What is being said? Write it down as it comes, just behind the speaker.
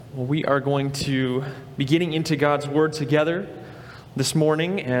Well, we are going to be getting into God's Word together this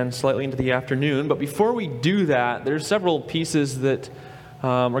morning and slightly into the afternoon. But before we do that, there's several pieces that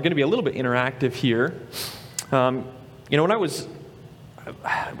are going to be a little bit interactive here.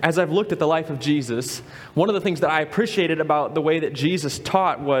 As I've looked at the life of Jesus, one of the things that I appreciated about the way that Jesus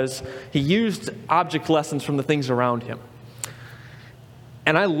taught was he used object lessons from the things around him.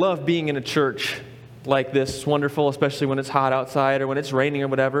 And I love being in a church like this. It's wonderful, especially when it's hot outside or when it's raining or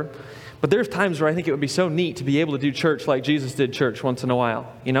whatever. But there's times where I think it would be so neat to be able to do church like Jesus did church once in a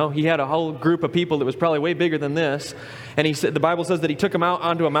while. You know, he had a whole group of people that was probably way bigger than this. And he said, the Bible says that he took them out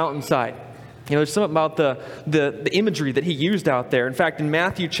onto a mountainside. You know, there's something about the imagery that he used out there. In fact, in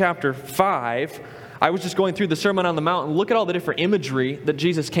Matthew chapter 5, I was just going through the Sermon on the Mount and look at all the different imagery that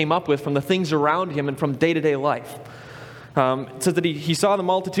Jesus came up with from the things around him and from day-to-day life. It says that he saw the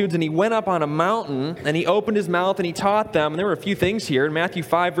multitudes and he went up on a mountain and he opened his mouth and he taught them. And there were a few things here. In Matthew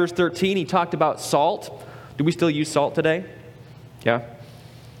 5, verse 13, he talked about salt. Do we still use salt today? Yeah.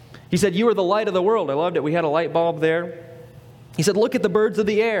 He said, "You are the light of the world." I loved it. We had a light bulb there. He said, "Look at the birds of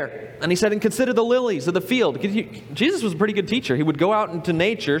the air." And he said, "And consider the lilies of the field." Jesus was a pretty good teacher. He would go out into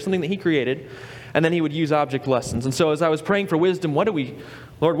nature, something that he created, and then he would use object lessons. And so as I was praying for wisdom, Lord,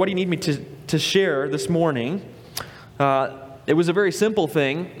 what do you need me to share this morning? It was a very simple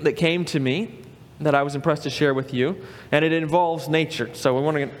thing that came to me that I was impressed to share with you, and it involves nature. So we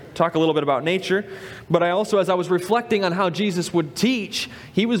want to talk a little bit about nature, but I also, as I was reflecting on how Jesus would teach,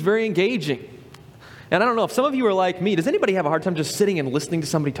 he was very engaging. And I don't know, if some of you are like me, does anybody have a hard time just sitting and listening to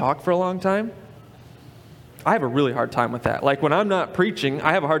somebody talk for a long time? I have a really hard time with that. Like when I'm not preaching,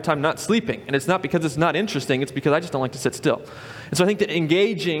 I have a hard time not sleeping. And it's not because it's not interesting, it's because I just don't like to sit still. And so I think that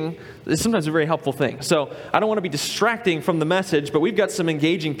engaging is sometimes a very helpful thing. So I don't want to be distracting from the message, but we've got some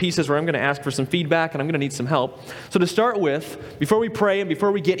engaging pieces where I'm going to ask for some feedback and I'm going to need some help. So to start with, before we pray and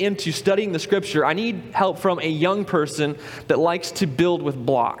before we get into studying the Scripture, I need help from a young person that likes to build with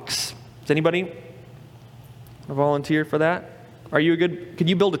blocks. Does anybody volunteer for that? Could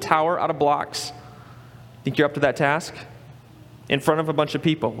you build a tower out of blocks? Think you're up to that task? In front of a bunch of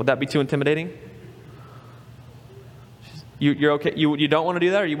people. Would that be too intimidating? You're okay? You don't want to do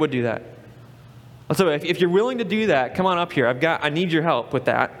that, or you would do that? So if you're willing to do that, come on up here. I need your help with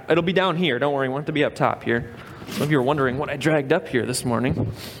that. It'll be down here. Don't worry. You want it to be up top here. Some of you are wondering what I dragged up here this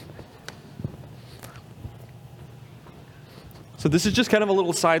morning. So this is just kind of a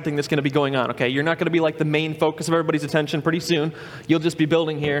little side thing that's going to be going on, okay? You're not going to be like the main focus of everybody's attention pretty soon. You'll just be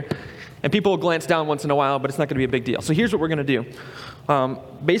building here. And people will glance down once in a while, but it's not going to be a big deal. So here's what we're going to do.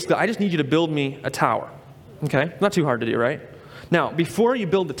 Basically, I just need you to build me a tower, okay? Not too hard to do, right? Now, before you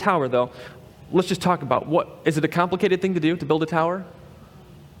build the tower, though, let's just talk about is it a complicated thing to do, to build a tower?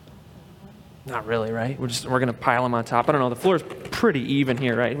 Not really, right? We're going to pile them on top. I don't know. The floor is pretty even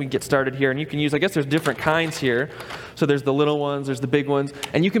here, right? We can get started here, and you can use, I guess there's different kinds here. So there's the little ones, there's the big ones,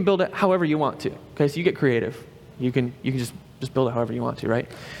 and you can build it however you want to. Okay, so you get creative. You can just build it however you want to, right?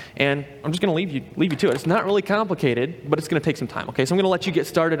 And I'm just going to leave you to it. It's not really complicated, but it's going to take some time. Okay, so I'm going to let you get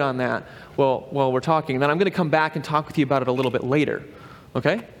started on that while we're talking. And then I'm going to come back and talk with you about it a little bit later.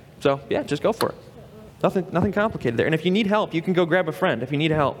 Okay? So yeah, just go for it. Nothing complicated there. And if you need help, you can go grab a friend if you need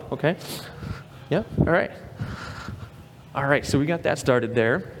help, okay? Yeah? All right. All right, so we got that started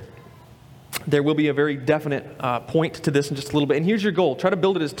there. There will be a very definite point to this in just a little bit. And here's your goal. Try to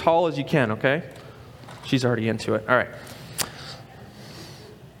build it as tall as you can, okay? She's already into it. All right.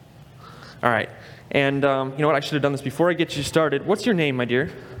 All right. And you know what? I should have done this before I get you started. What's your name, my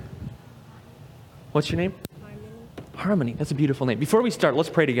dear? What's your name? Harmony. That's a beautiful name. Before we start, let's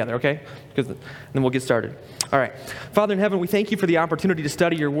pray together, okay? Because then we'll get started. All right. Father in heaven, we thank you for the opportunity to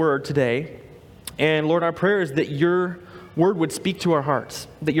study your word today. And Lord, our prayer is that your word would speak to our hearts,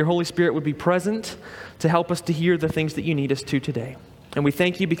 that your Holy Spirit would be present to help us to hear the things that you need us to today. And we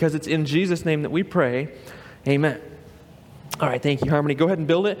thank you because it's in Jesus' name that we pray. Amen. All right, thank you, Harmony. Go ahead and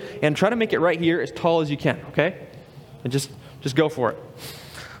build it, and try to make it right here as tall as you can, okay? And just go for it.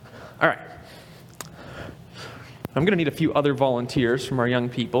 All right. I'm going to need a few other volunteers from our young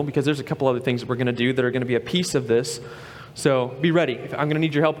people because there's a couple other things that we're going to do that are going to be a piece of this. So be ready. I'm going to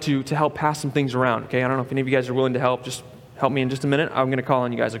need your help to help pass some things around, okay? I don't know if any of you guys are willing to help. Just help me in just a minute. I'm going to call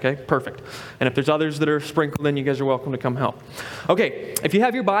on you guys, okay? Perfect. And if there's others that are sprinkled in, you guys are welcome to come help. Okay, if you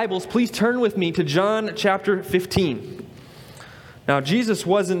have your Bibles, please turn with me to John chapter 15. Now, Jesus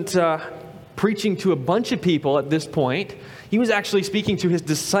wasn't preaching to a bunch of people at this point. He was actually speaking to his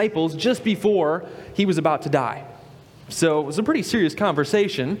disciples just before he was about to die. So it was a pretty serious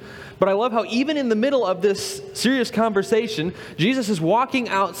conversation, but I love how even in the middle of this serious conversation, Jesus is walking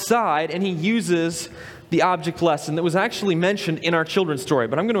outside and he uses the object lesson that was actually mentioned in our children's story,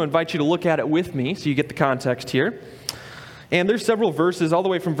 but I'm going to invite you to look at it with me so you get the context here. And there's several verses, all the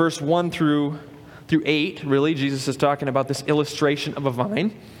way from verse 1 through 8, really. Jesus is talking about this illustration of a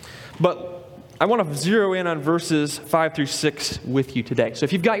vine. But I want to zero in on verses 5 through 6 with you today. So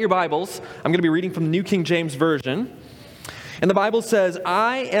if you've got your Bibles, I'm going to be reading from the New King James Version. And the Bible says,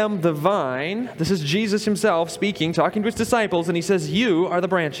 I am the vine. This is Jesus himself speaking, talking to his disciples, and he says, you are the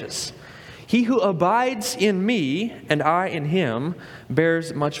branches. He who abides in me and I in him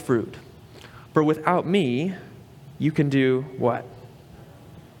bears much fruit. For without me, you can do what?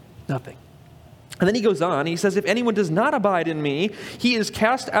 Nothing. And then he goes on, he says, if anyone does not abide in me, he is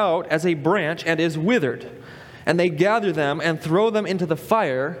cast out as a branch and is withered. And they gather them and throw them into the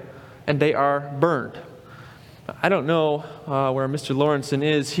fire, and they are burned. I don't know where Mr. Lawrenson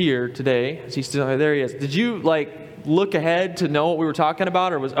is here today. Is he still there? He is. Did you look ahead to know what we were talking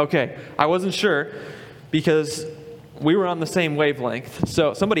about, or was okay? I wasn't sure because we were on the same wavelength.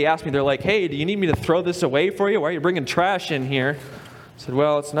 So somebody asked me, they're like, hey, do you need me to throw this away for you? Why are you bringing trash in here? I said,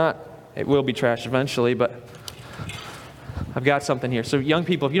 well, it's not. It will be trash eventually, but I've got something here. So young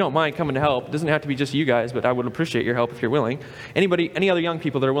people, if you don't mind coming to help, it doesn't have to be just you guys, but I would appreciate your help if you're willing. Any other young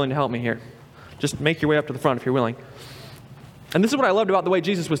people that are willing to help me here? Just make your way up to the front if you're willing. And this is what I loved about the way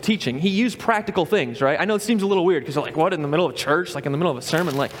Jesus was teaching. He used practical things, right? I know it seems a little weird because you're like, what, in the middle of church? Like in the middle of a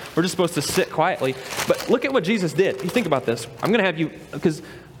sermon? Like, we're just supposed to sit quietly. But look at what Jesus did. You think about this. I'm going to have you, because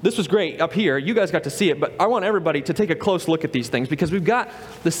this was great up here. You guys got to see it, but I want everybody to take a close look at these things because we've got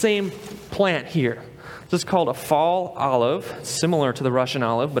the same plant here. This is called a fall olive. It's similar to the Russian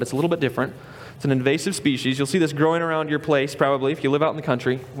olive, but it's a little bit different. It's an invasive species. You'll see this growing around your place probably if you live out in the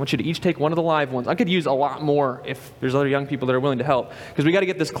country. I want you to each take one of the live ones. I could use a lot more if there's other young people that are willing to help because we got to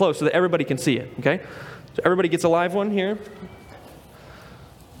get this close so that everybody can see it, okay? So everybody gets a live one here.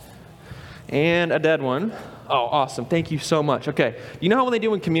 And a dead one. Oh, awesome. Thank you so much. Okay. You know how when they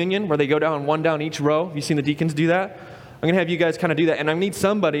do in communion where they go down one down each row? Have you seen the deacons do that? I'm going to have you guys kind of do that. And I need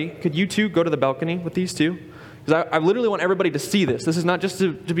somebody. Could you two go to the balcony with these two? Because I literally want everybody to see this. This is not just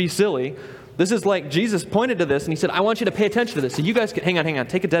to be silly. This is like Jesus pointed to this and he said, I want you to pay attention to this. So you guys can, hang on.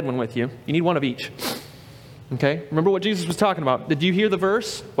 Take a dead one with you. You need one of each. Okay? Remember what Jesus was talking about. Did you hear the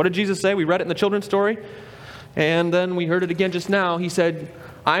verse? What did Jesus say? We read it in the children's story. And then we heard it again just now. He said,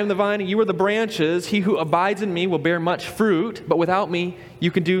 I am the vine and you are the branches. He who abides in me will bear much fruit, but without me,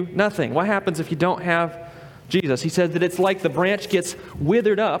 you can do nothing. What happens if you don't have Jesus? He said that it's like the branch gets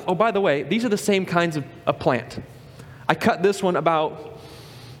withered up. Oh, by the way, these are the same kinds of plant. I cut this one about,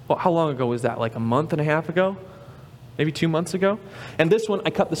 well, how long ago was that? Like a month and a half ago? Maybe 2 months ago? And this one I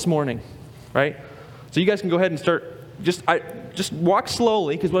cut this morning, right? So you guys can go ahead and start, just walk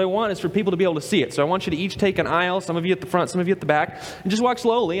slowly, because what I want is for people to be able to see it. So I want you to each take an aisle, some of you at the front, some of you at the back, and just walk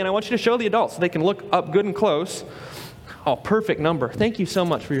slowly, and I want you to show the adults so they can look up good and close. Oh, perfect number. Thank you so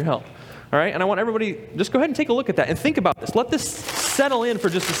much for your help. All right, and I want everybody, just go ahead and take a look at that and think about this. Let this settle in for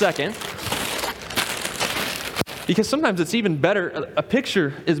just a second. Because sometimes it's even better, a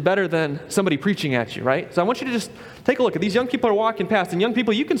picture is better than somebody preaching at you, right? So I want you to just take a look. These young people are walking past, and young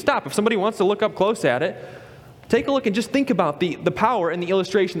people, you can stop. If somebody wants to look up close at it, take a look and just think about the power and the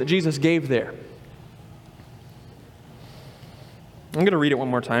illustration that Jesus gave there. I'm going to read it one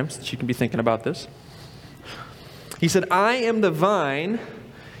more time so that you can be thinking about this. He said, I am the vine,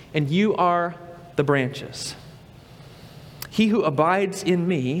 and you are the branches. He who abides in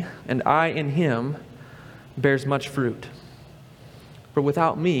me, and I in him, bears much fruit. For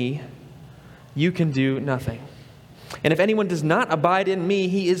without me, you can do nothing. And if anyone does not abide in me,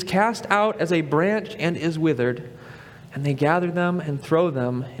 he is cast out as a branch and is withered. And they gather them and throw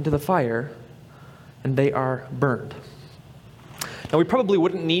them into the fire, and they are burned. Now, we probably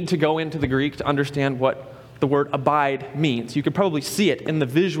wouldn't need to go into the Greek to understand what the word abide means. You could probably see it in the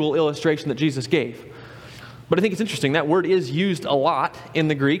visual illustration that Jesus gave. But I think it's interesting. That word is used a lot in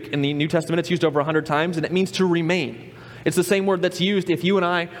the Greek. In the New Testament, it's used over 100 times, and it means to remain. It's the same word that's used if you and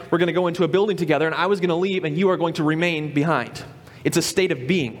I were going to go into a building together, and I was going to leave, and you are going to remain behind. It's a state of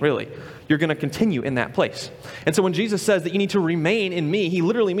being, really. You're going to continue in that place. And so when Jesus says that you need to remain in me, he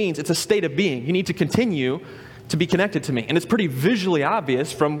literally means it's a state of being. You need to continue to be connected to me. And it's pretty visually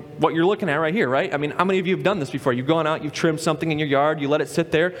obvious from what you're looking at right here, right? I mean, how many of you have done this before? You've gone out, you've trimmed something in your yard, you let it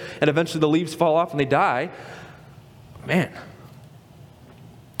sit there, and eventually the leaves fall off and they die. Man.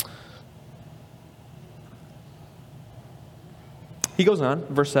 He goes on,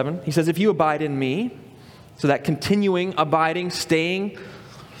 verse 7. He says, if you abide in me, so that continuing, abiding, staying,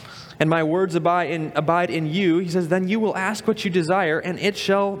 and my words abide in you, he says, then you will ask what you desire, and it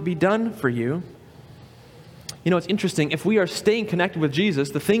shall be done for you. You know, it's interesting. If we are staying connected with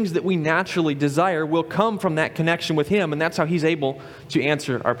Jesus, the things that we naturally desire will come from that connection with him, and that's how he's able to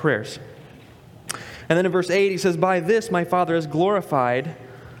answer our prayers. And then in verse 8, he says, "By this my Father is glorified,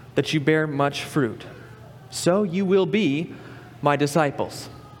 that you bear much fruit. So you will be my disciples."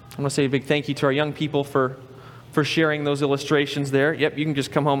 I want to say a big thank you to our young people for sharing those illustrations there. Yep, you can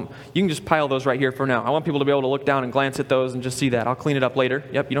just come home. You can just pile those right here for now. I want people to be able to look down and glance at those and just see that. I'll clean it up later.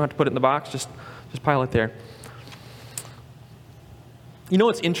 Yep, you don't have to put it in the box. Just pile it there. You know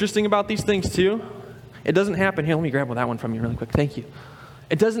what's interesting about these things too? It doesn't happen. Here, let me grab that one from you really quick. Thank you.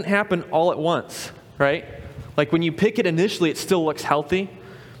 It doesn't happen all at once, right? Like when you pick it initially, it still looks healthy.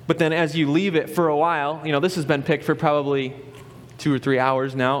 But then as you leave it for a while, you know, this has been picked for probably 2 or 3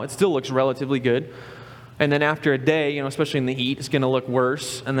 hours now. It still looks relatively good. And then after a day, you know, especially in the heat, it's going to look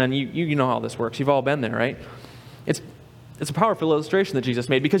worse. And then you know how this works. You've all been there, right? It's a powerful illustration that Jesus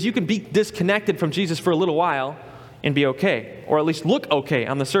made, because you can be disconnected from Jesus for a little while and be okay, or at least look okay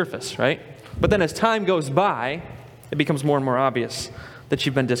on the surface, right? But then as time goes by, it becomes more and more obvious that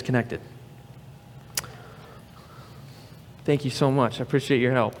you've been disconnected. Thank you so much. I appreciate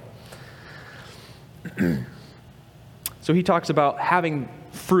your help. So he talks about having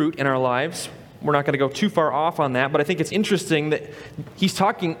fruit in our lives. We're not going to go too far off on that, but I think it's interesting that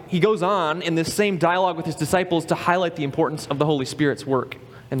he goes on in this same dialogue with his disciples to highlight the importance of the Holy Spirit's work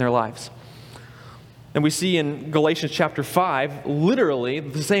in their lives. And we see in Galatians chapter 5, literally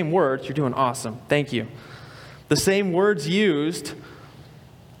the same words. You're doing awesome. Thank you. The same words used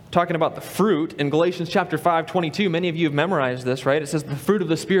talking about the fruit in Galatians chapter 5:22. Many of you have memorized this, right? It says the fruit of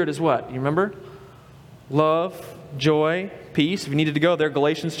the Spirit is what? You remember? Love, joy, peace. If you needed to go there,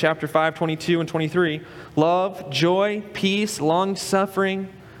 Galatians chapter 5:22 and 23. Love, joy, peace, long-suffering,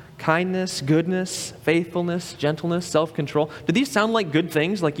 kindness, goodness, faithfulness, gentleness, self-control. Do these sound like good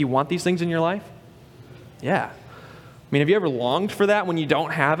things, like you want these things in your life? Yeah. I mean, have you ever longed for that when you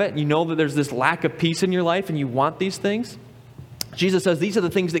don't have it? And you know that there's this lack of peace in your life and you want these things? Jesus says these are the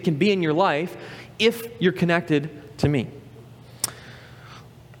things that can be in your life if you're connected to me.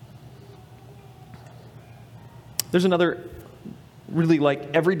 There's another really like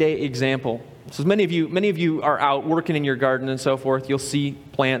everyday example. So many of you are out working in your garden and so forth. You'll see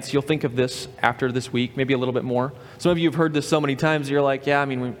plants. You'll think of this after this week, maybe a little bit more. Some of you have heard this so many times. You're like, yeah, I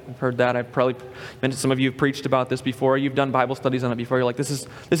mean, we've heard that. I've probably mentioned, some of you have preached about this before. You've done Bible studies on it before. You're like, this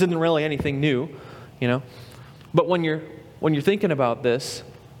isn't really anything new, you know. But when you're thinking about this,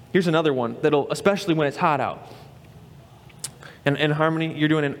 here's another one that'll, especially when it's hot out. And Harmony, you're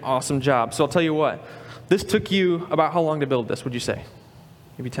doing an awesome job. So I'll tell you what. This took you about how long to build this, would you say?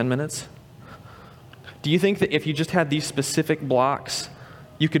 Maybe 10 minutes? Do you think that if you just had these specific blocks,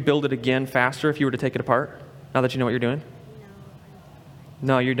 you could build it again faster if you were to take it apart, now that you know what you're doing?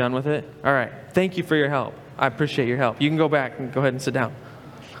 No, you're done with it? All right. Thank you for your help. I appreciate your help. You can go back and go ahead and sit down.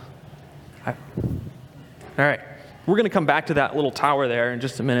 All right. We're going to come back to that little tower there in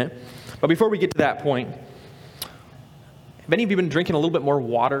just a minute. But before we get to that point, have any of you been drinking a little bit more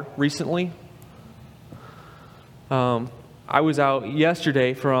water recently? I was out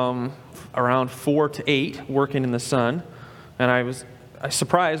yesterday from around 4 to 8 working in the sun, and I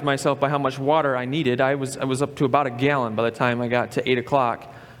surprised myself by how much water I needed. I was up to about a gallon by the time I got to 8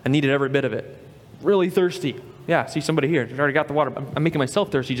 o'clock. I needed every bit of it. Really thirsty. Yeah, see somebody here. I've already got the water. I'm making myself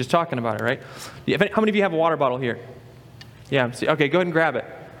thirsty just talking about it, right? How many of you have a water bottle here? Yeah, okay, go ahead and grab it.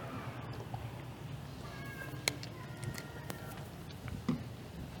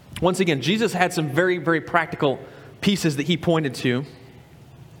 Once again, Jesus had some very, very practical pieces that he pointed to.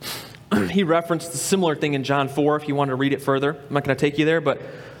 He referenced a similar thing in John 4 if you want to read it further. I'm not going to take you there, but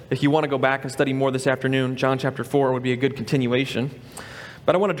if you want to go back and study more this afternoon, John chapter 4 would be a good continuation.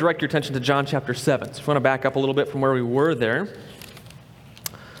 But I want to direct your attention to John chapter 7. So if you want to back up a little bit from where we were there.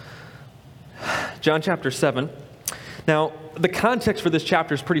 John chapter 7. Now, the context for this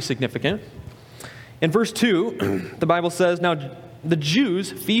chapter is pretty significant. In verse 2, the Bible says, "Now the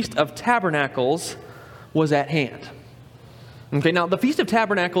Jews' Feast of Tabernacles was at hand." Okay, now the Feast of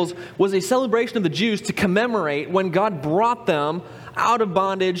Tabernacles was a celebration of the Jews to commemorate when God brought them out of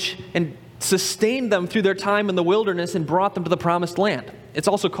bondage and sustained them through their time in the wilderness and brought them to the promised land. It's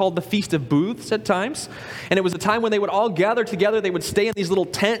also called the Feast of Booths at times. And it was a time when they would all gather together. They would stay in these little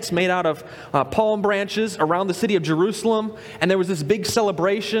tents made out of palm branches around the city of Jerusalem. And there was this big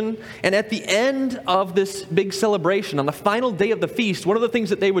celebration. And at the end of this big celebration, on the final day of the feast, one of the things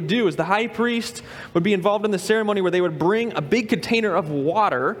that they would do is the high priest would be involved in the ceremony where they would bring a big container of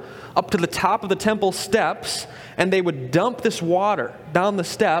water up to the top of the temple steps. And they would dump this water down the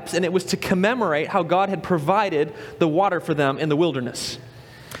steps. And it was to commemorate how God had provided the water for them in the wilderness.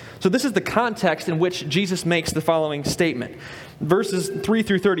 So this is the context in which Jesus makes the following statement. Verses 3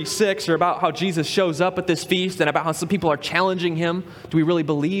 through 36 are about how Jesus shows up at this feast and about how some people are challenging him. Do we really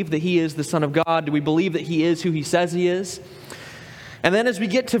believe that he is the Son of God? Do we believe that he is who he says he is? And then as we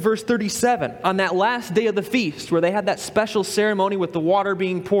get to verse 37, on that last day of the feast, where they had that special ceremony with the water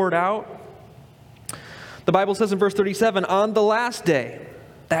being poured out, the Bible says in verse 37, on the last day,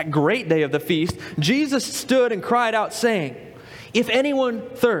 that great day of the feast, Jesus stood and cried out, saying, if anyone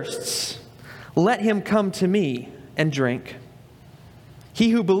thirsts, let him come to me and drink.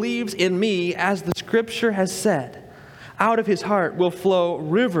 He who believes in me, as the Scripture has said, out of his heart will flow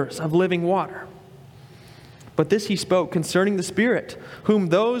rivers of living water. But this he spoke concerning the Spirit, whom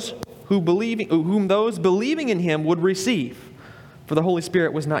those believing in him would receive. For the Holy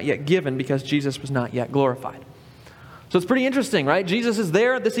Spirit was not yet given, because Jesus was not yet glorified. So it's pretty interesting, right? Jesus is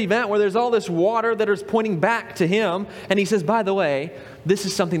there at this event where there's all this water that is pointing back to him. And he says, by the way, this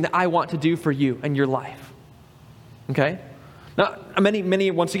is something that I want to do for you and your life. Okay? Now,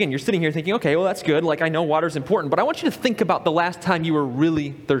 many, once again, you're sitting here thinking, okay, well, that's good. Like, I know water's important. But I want you to think about the last time you were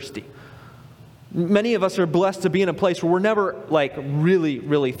really thirsty. Many of us are blessed to be in a place where we're never, like, really,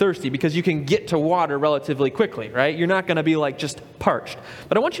 really thirsty, because you can get to water relatively quickly, right? You're not going to be, like, just parched.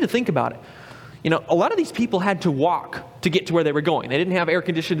 But I want you to think about it. You know, a lot of these people had to walk to get to where they were going. They didn't have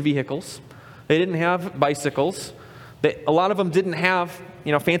air-conditioned vehicles. They didn't have bicycles. A lot of them didn't have,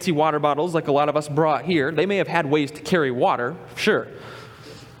 fancy water bottles like a lot of us brought here. They may have had ways to carry water, sure.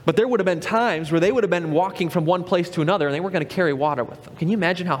 But there would have been times where they would have been walking from one place to another, and they weren't going to carry water with them. Can you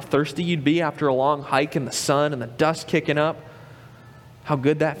imagine how thirsty you'd be after a long hike in the sun and the dust kicking up? How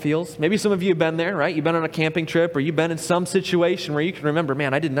good that feels. Maybe some of you have been there, right? You've been on a camping trip, or you've been in some situation where you can remember,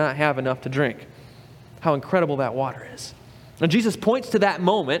 man, I did not have enough to drink. How incredible that water is. And Jesus points to that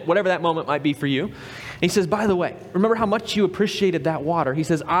moment, whatever that moment might be for you. And he says, by the way, remember how much you appreciated that water. He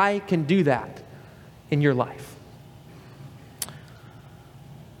says, I can do that in your life.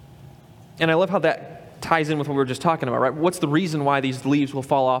 And I love how that ties in with what we were just talking about, right? What's the reason why these leaves will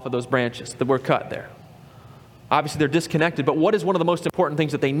fall off of those branches that were cut there? Obviously, they're disconnected, but what is one of the most important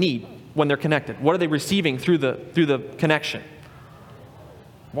things that they need when they're connected? What are they receiving through the connection?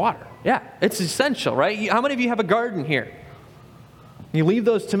 Water. Yeah, it's essential, right? How many of you have a garden here? You leave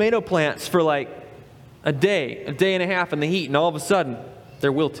those tomato plants for like a day and a half in the heat, and all of a sudden,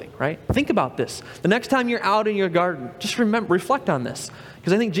 they're wilting, right? Think about this. The next time you're out in your garden, just reflect on this,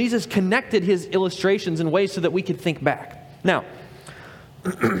 because I think Jesus connected his illustrations in ways so that we could think back. Now,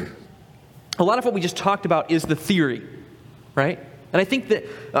 a lot of what we just talked about is the theory, right? And I think that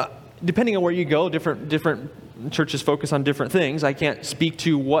depending on where you go, different churches focus on different things. I can't speak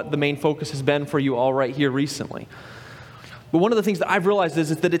to what the main focus has been for you all right here recently. But one of the things that I've realized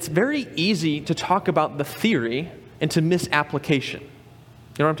is that it's very easy to talk about the theory and to miss application. You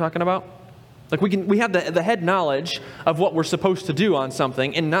know what I'm talking about? Like we have the head knowledge of what we're supposed to do on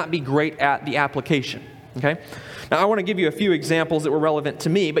something and not be great at the application. Okay? Now I want to give you a few examples that were relevant to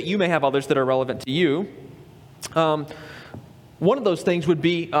me, but you may have others that are relevant to you. One of those things would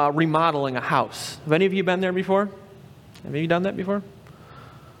be remodeling a house. Have any of you been there before? Have you done that before?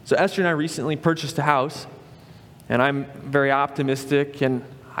 So Esther and I recently purchased a house, and I'm very optimistic, and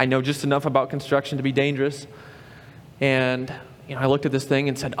I know just enough about construction to be dangerous. And I looked at this thing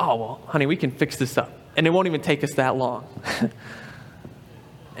and said, oh, well, honey, we can fix this up. And it won't even take us that long.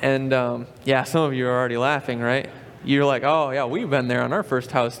 And yeah, some of you are already laughing, right? You're like, oh, yeah, we've been there on our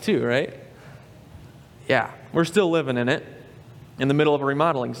first house too, right? Yeah, we're still living in it in the middle of a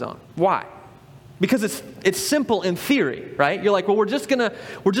remodeling zone. Why? Because it's simple in theory, right? You're like, well, we're just gonna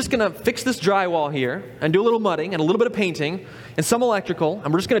fix this drywall here and do a little mudding and a little bit of painting and some electrical,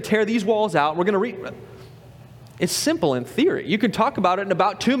 and we're just gonna tear these walls out. We're gonna It's simple in theory. You could talk about it in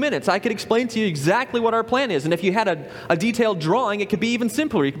about 2 minutes. I could explain to you exactly what our plan is. And if you had a detailed drawing, it could be even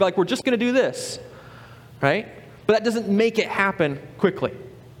simpler. You could be like, we're just going to do this, right? But that doesn't make it happen quickly,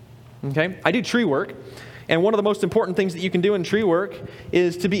 okay? I do tree work, and one of the most important things that you can do in tree work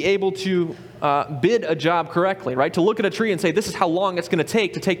is to be able to bid a job correctly, right? To look at a tree and say, this is how long it's going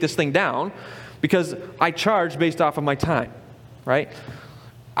to take this thing down, because I charge based off of my time, right?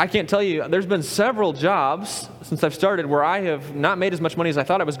 I can't tell you, there's been several jobs since I've started where I have not made as much money as I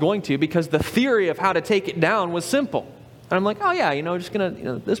thought I was going to because the theory of how to take it down was simple. And I'm like, oh yeah, just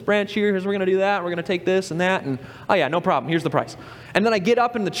gonna, this branch here, here's we're gonna do that, we're gonna take this and that, and oh yeah, no problem, here's the price. And then I get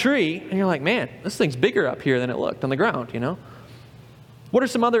up in the tree, and you're like, man, this thing's bigger up here than it looked on the ground, What are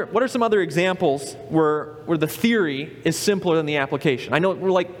some other examples where the theory is simpler than the application? I know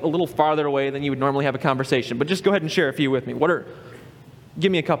we're like a little farther away than you would normally have a conversation, but just go ahead and share a few with me. Give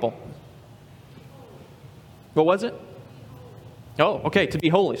me a couple. What was it? Oh, okay, to be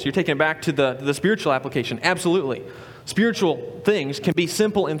holy. So you're taking it back to the spiritual application. Absolutely. Spiritual things can be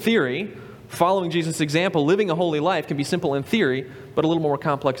simple in theory. Following Jesus' example, living a holy life can be simple in theory, but a little more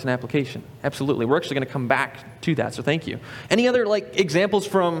complex in application. Absolutely. We're actually going to come back to that, so thank you. Any other examples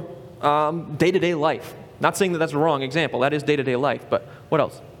from day-to-day life? Not saying that that's a wrong example. That is day-to-day life, but what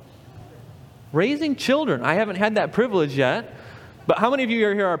else? Raising children. I haven't had that privilege yet, but how many of you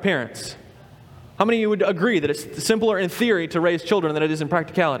here are parents? How many of you would agree that it's simpler in theory to raise children than it is in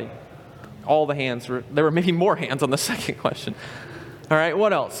practicality? All the hands. There were maybe more hands on the second question. All right,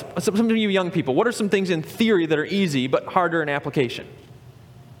 what else? Some of you young people, what are some things in theory that are easy but harder in application?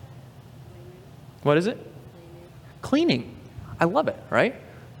 What is it? Cleaning. I love it, right?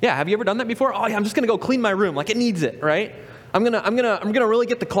 Yeah, have you ever done that before? Oh yeah, I'm just going to go clean my room like it needs it, right? I'm going to really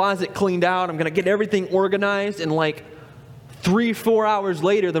get the closet cleaned out. I'm going to get everything organized, and 3-4 hours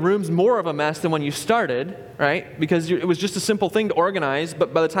later, the room's more of a mess than when you started, right? Because it was just a simple thing to organize,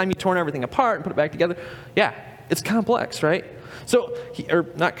 but by the time you torn everything apart and put it back together, yeah, it's complex, right? So, or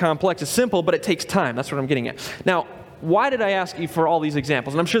not complex, it's simple, but it takes time. That's what I'm getting at. Now, why did I ask you for all these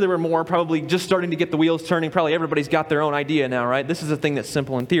examples? And I'm sure there were more, probably just starting to get the wheels turning. Probably everybody's got their own idea now, right? This is a thing that's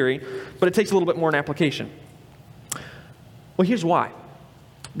simple in theory, but it takes a little bit more in application. Well, here's why.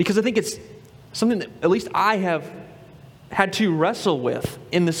 Because I think it's something that at least I have had to wrestle with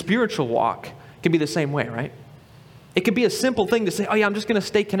in the spiritual walk. It can be the same way, right? It could be a simple thing to say, oh yeah, I'm just going to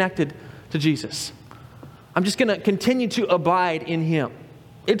stay connected to Jesus. I'm just going to continue to abide in Him.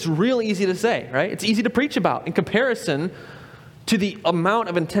 It's real easy to say, right? It's easy to preach about in comparison to the amount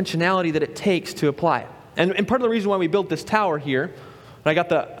of intentionality that it takes to apply it. And part of the reason why we built this tower here, I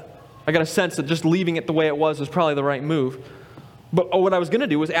got a sense that just leaving it the way it was probably the right move. But what I was going to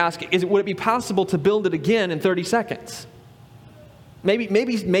do was ask, would it be possible to build it again in 30 seconds? Maybe,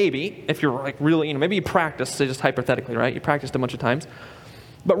 if you're really, maybe you practiced, just hypothetically, right? You practiced a bunch of times.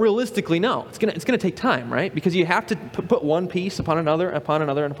 But realistically, no. It's gonna take time, right? Because you have to put one piece upon another, and upon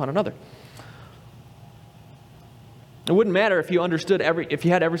another. It wouldn't matter if you understood if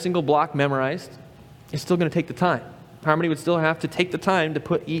you had every single block memorized. It's still going to take the time. Harmony would still have to take the time to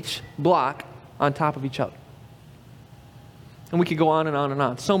put each block on top of each other. And we could go on and on and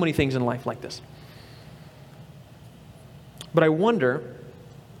on. So many things in life like this. But I wonder,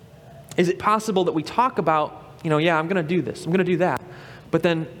 is it possible that we talk about, yeah, I'm going to do this, I'm going to do that. But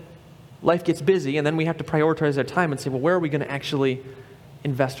then life gets busy, and then we have to prioritize our time and say, well, where are we going to actually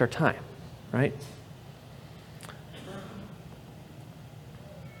invest our time, right?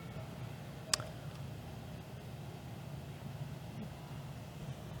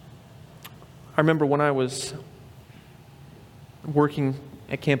 I remember when I was working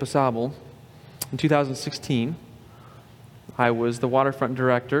at Campus Abel in 2016, I was the waterfront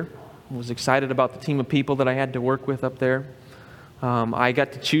director. I was excited about the team of people that I had to work with up there. I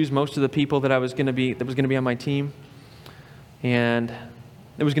got to choose most of the people that was going to be on my team, and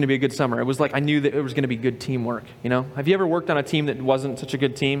it was going to be a good summer. It was I knew that it was going to be good teamwork. Have you ever worked on a team that wasn't such a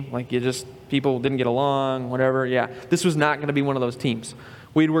good team? People didn't get along, whatever. Yeah, this was not going to be one of those teams.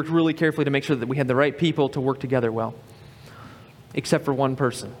 We'd worked really carefully to make sure that we had the right people to work together well, except for one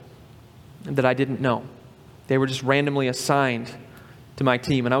person that I didn't know. They were just randomly assigned to my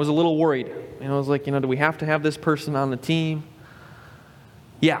team, and I was a little worried. I was like, do we have to have this person on the team?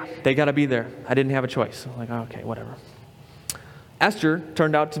 Yeah, they got to be there. I didn't have a choice. I'm like, okay, whatever. Esther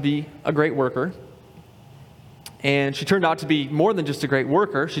turned out to be a great worker, and she turned out to be more than just a great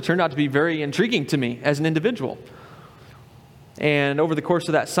worker. She turned out to be very intriguing to me as an individual. And over the course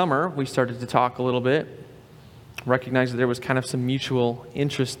of that summer, we started to talk a little bit, recognized that there was kind of some mutual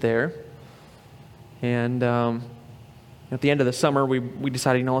interest there. And at the end of the summer, we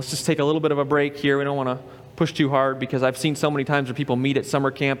decided, let's just take a little bit of a break here. We don't want to push too hard, because I've seen so many times where people meet at summer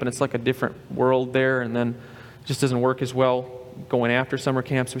camp and it's like a different world there, and then it just doesn't work as well going after summer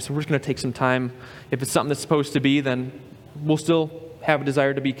camp. So we said, we're just going to take some time. If it's something that's supposed to be, then we'll still have a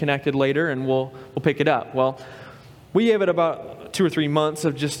desire to be connected later, and we'll pick it up. Well, we gave it about 2 or 3 months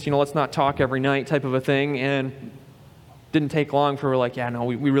of just, let's not talk every night type of a thing, and didn't take long for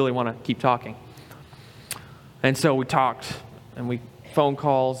we really want to keep talking. And so we talked, and we phone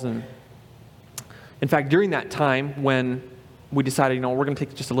calls, and in fact, during that time when we decided, we're going to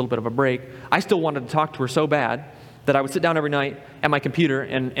take just a little bit of a break, I still wanted to talk to her so bad that I would sit down every night at my computer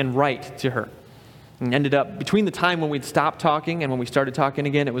and write to her. And ended up, between the time when we'd stopped talking and when we started talking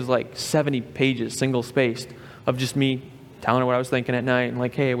again, it was 70 pages, single-spaced, of just me telling her what I was thinking at night,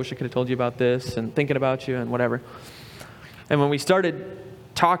 and hey, I wish I could have told you about this, and thinking about you, and whatever. And when we started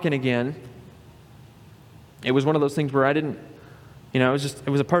talking again, it was one of those things where I didn't, it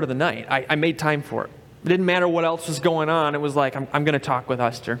was a part of the night. I made time for it. It didn't matter what else was going on. It was like, I'm going to talk with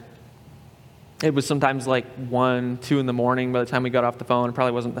Esther. It was sometimes like 1, 2 in the morning by the time we got off the phone. It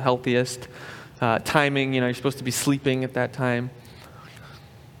probably wasn't the healthiest timing. You're supposed to be sleeping at that time.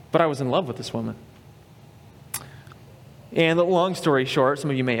 But I was in love with this woman. And the long story short, some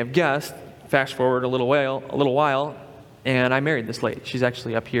of you may have guessed, fast forward a little while, and I married this lady. She's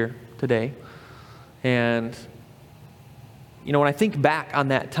actually up here today. And, when I think back on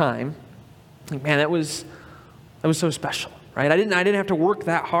that time, man, that was so special, right? I didn't have to work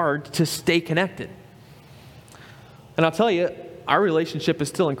that hard to stay connected. And I'll tell you, our relationship is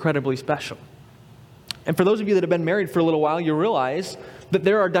still incredibly special. And for those of you that have been married for a little while, you realize that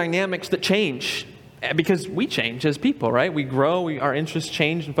there are dynamics that change because we change as people, right? We grow, our interests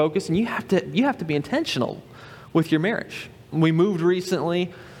change and focus, and you have to be intentional with your marriage. We moved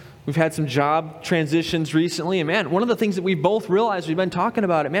recently. We've had some job transitions recently, and man, one of the things that we both realized, we've been talking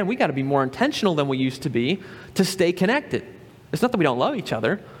about it, man, we got to be more intentional than we used to be to stay connected. It's not that we don't love each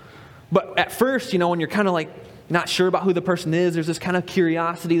other, but at first, when you're kind of like not sure about who the person is, there's this kind of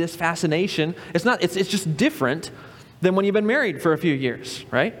curiosity, this fascination. It's just different than when you've been married for a few years,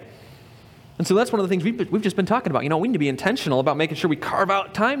 right? And so that's one of the things we've just been talking about. We need to be intentional about making sure we carve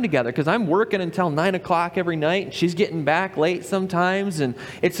out time together, because I'm working until 9 o'clock every night, and she's getting back late sometimes, and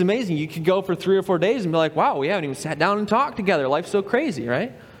it's amazing. You could go for 3 or 4 days and be like, wow, we haven't even sat down and talked together. Life's so crazy,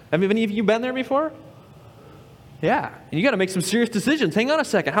 right? Have any of you been there before? Yeah. And you got to make some serious decisions. Hang on a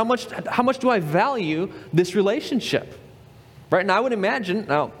second. How much do I value this relationship? Right? And I would imagine,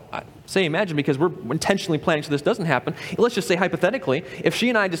 now I say imagine because we're intentionally planning so this doesn't happen. Let's just say hypothetically, if she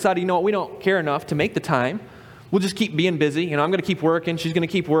and I decided, we don't care enough to make the time, we'll just keep being busy. I'm going to keep working. She's going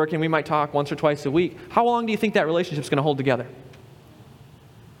to keep working. We might talk once or twice a week. How long do you think that relationship's going to hold together?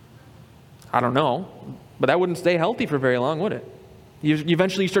 I don't know. But that wouldn't stay healthy for very long, would it?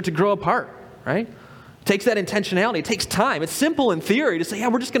 Eventually you start to grow apart, right? It takes that intentionality. It takes time. It's simple in theory to say, yeah,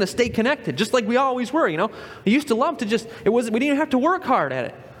 we're just going to stay connected, just like we always were, I used to love to we didn't even have to work hard at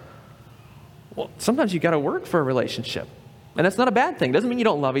it. Well, sometimes you got to work for a relationship. And that's not a bad thing. Doesn't mean you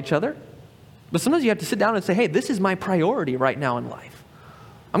don't love each other. But sometimes you have to sit down and say, hey, this is my priority right now in life.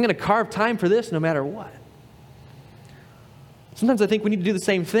 I'm going to carve time for this no matter what. Sometimes I think we need to do the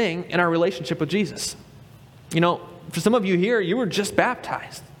same thing in our relationship with Jesus. For some of you here, you were just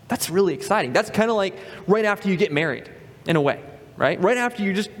baptized. That's really exciting. That's kind of like right after you get married, in a way, right? Right after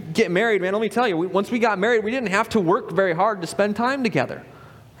you just get married, man, let me tell you, once we got married, we didn't have to work very hard to spend time together,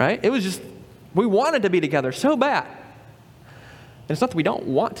 right? It was just, we wanted to be together so bad. And it's not that we don't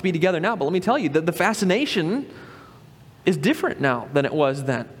want to be together now, but let me tell you, the fascination is different now than it was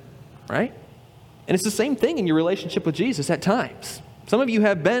then, right? And it's the same thing in your relationship with Jesus at times. Some of you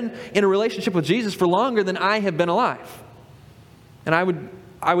have been in a relationship with Jesus for longer than I have been alive. And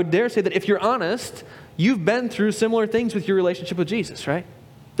I would dare say that if you're honest, you've been through similar things with your relationship with Jesus, right?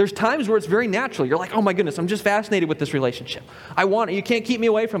 There's times where it's very natural. You're like, oh my goodness, I'm just fascinated with this relationship. I want it. You can't keep me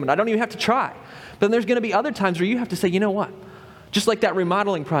away from it. I don't even have to try. But then there's going to be other times where you have to say, you know what? Just like that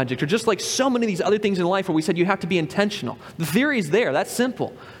remodeling project, or just like so many of these other things in life where we said you have to be intentional. The theory is there. That's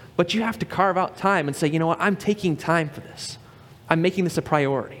simple. But you have to carve out time and say, you know what? I'm taking time for this. I'm making this a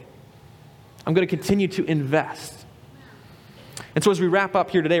priority. I'm going to continue to invest. And so as we wrap up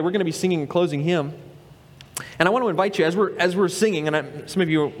here today, we're going to be singing a closing hymn. And I want to invite you, as we're singing, and some of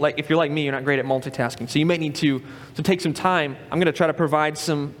you, if you're like me, you're not great at multitasking, so you may need to take some time. I'm going to try to provide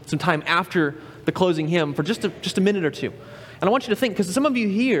some time after the closing hymn for just a minute or two. And I want you to think, because some of you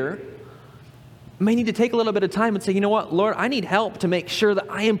here may need to take a little bit of time and say, you know what, Lord, I need help to make sure that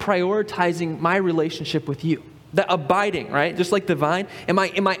I am prioritizing my relationship with you. That abiding, right? Just like the vine. Am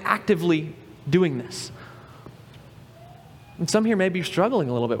I actively doing this? And some here may be struggling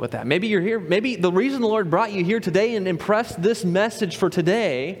a little bit with that. Maybe you're here. Maybe the reason the Lord brought you here today and impressed this message for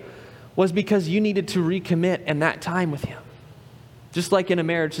today was because you needed to recommit in that time with Him. Just like in a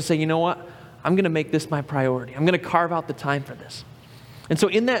marriage, to say, you know what? I'm going to make this my priority. I'm going to carve out the time for this. And so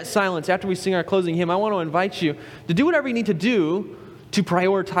in that silence, after we sing our closing hymn, I want to invite you to do whatever you need to do to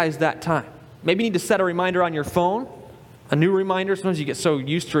prioritize that time. Maybe you need to set a reminder on your phone. A new reminder. Sometimes you get so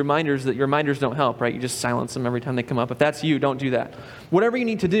used to reminders that your reminders don't help, right? You just silence them every time they come up. If that's you, don't do that. Whatever you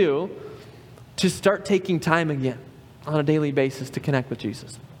need to do to start taking time again on a daily basis to connect with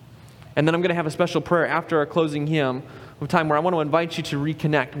Jesus. And then I'm going to have a special prayer after our closing hymn, a time where I want to invite you to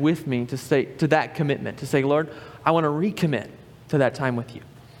reconnect with me to say to that commitment, to say, Lord, I want to recommit to that time with you.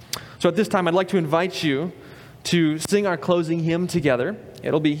 So at this time, I'd like to invite you to sing our closing hymn together.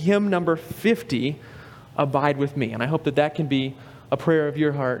 It'll be hymn number 50, Abide With Me. And I hope that can be a prayer of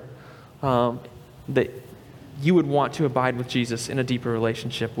your heart, that you would want to abide with Jesus in a deeper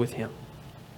relationship with Him.